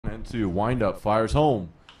1-2. Windup fires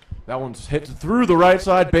home. That one's hit through the right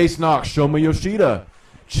side. Base knock. Shoma Yoshida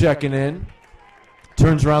checking in.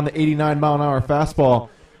 Turns around the 89-mile-an-hour fastball.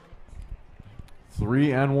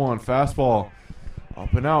 3-1. Fastball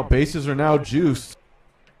up and out. Bases are now juiced.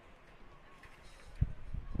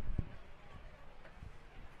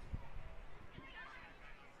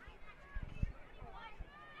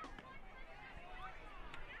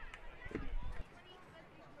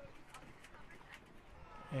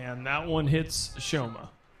 And that one hits Shoma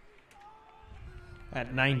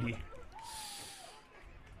at 90.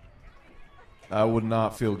 That would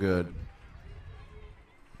not feel good.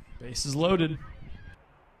 Base is loaded.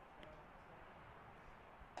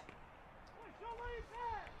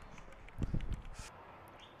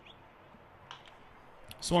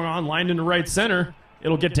 Swung on, lined into right center.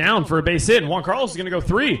 It'll get down for a base hit, and Juan Carlos is going to go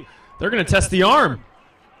 3. They're going to test the arm.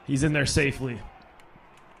 He's in there safely.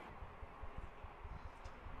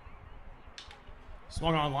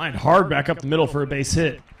 Swung on line, hard back up the middle for a base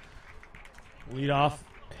hit. Lead off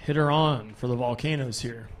hitter on for the Volcanoes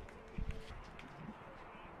here.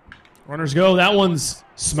 Runners go. That one's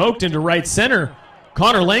smoked into right center.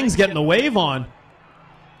 Connor Lang's getting the wave on.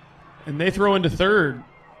 And they throw into third.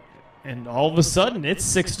 And all of a sudden, it's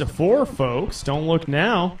 6-4, folks. Don't look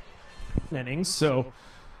now. Innings, so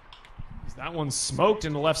that one's smoked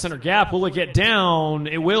into left center gap. Will it get down?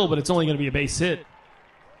 It will, but it's only going to be a base hit.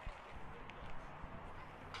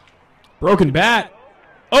 Broken bat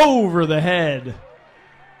over the head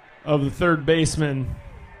of the third baseman.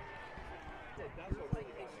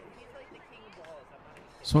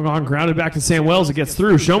 Swung on, grounded back to Sam Wells. It gets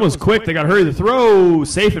through. Shoma's quick. They got to hurry the throw.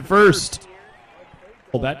 Safe at first.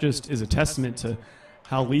 Well, that just is a testament to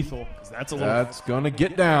how lethal. That's going to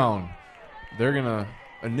get down. They're going to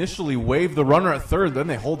initially wave the runner at third, then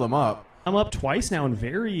they hold them up. I'm up twice now and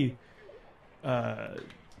very...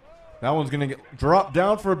 That one's going to get dropped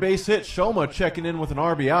down for a base hit. Shoma checking in with an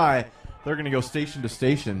RBI. They're going to go station to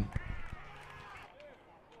station.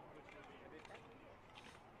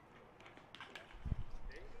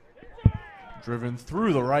 Driven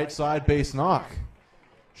through the right side, base knock.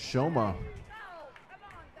 Shoma.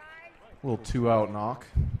 A little 2-out knock.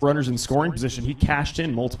 Runners in scoring position. He cashed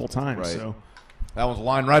in multiple times. Right. So that one's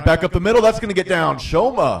lined right back up the middle. That's going to get down.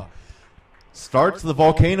 Shoma starts the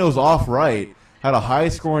Volcanoes off right. Had a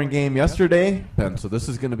high-scoring game yesterday, and so this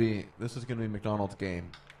is going to be McDonald's game.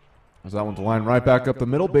 As that one's lined right back up the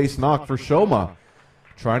middle, base knock for Shoma,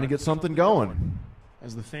 trying to get something going.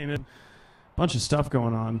 As the famous bunch of stuff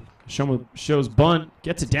going on. Shoma shows bunt,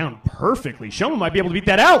 gets it down perfectly. Shoma might be able to beat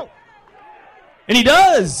that out, and he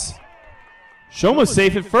does. Shoma's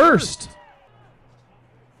safe at first.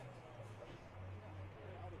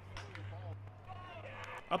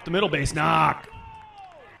 Up the middle, base knock.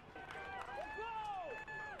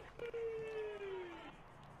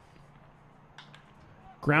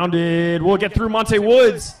 Grounded. We'll get through. Monte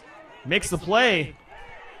Woods makes the play.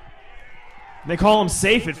 They call him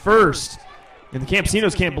safe at first. And the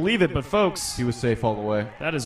Campesinos can't believe it, but folks, he was safe all the way. That is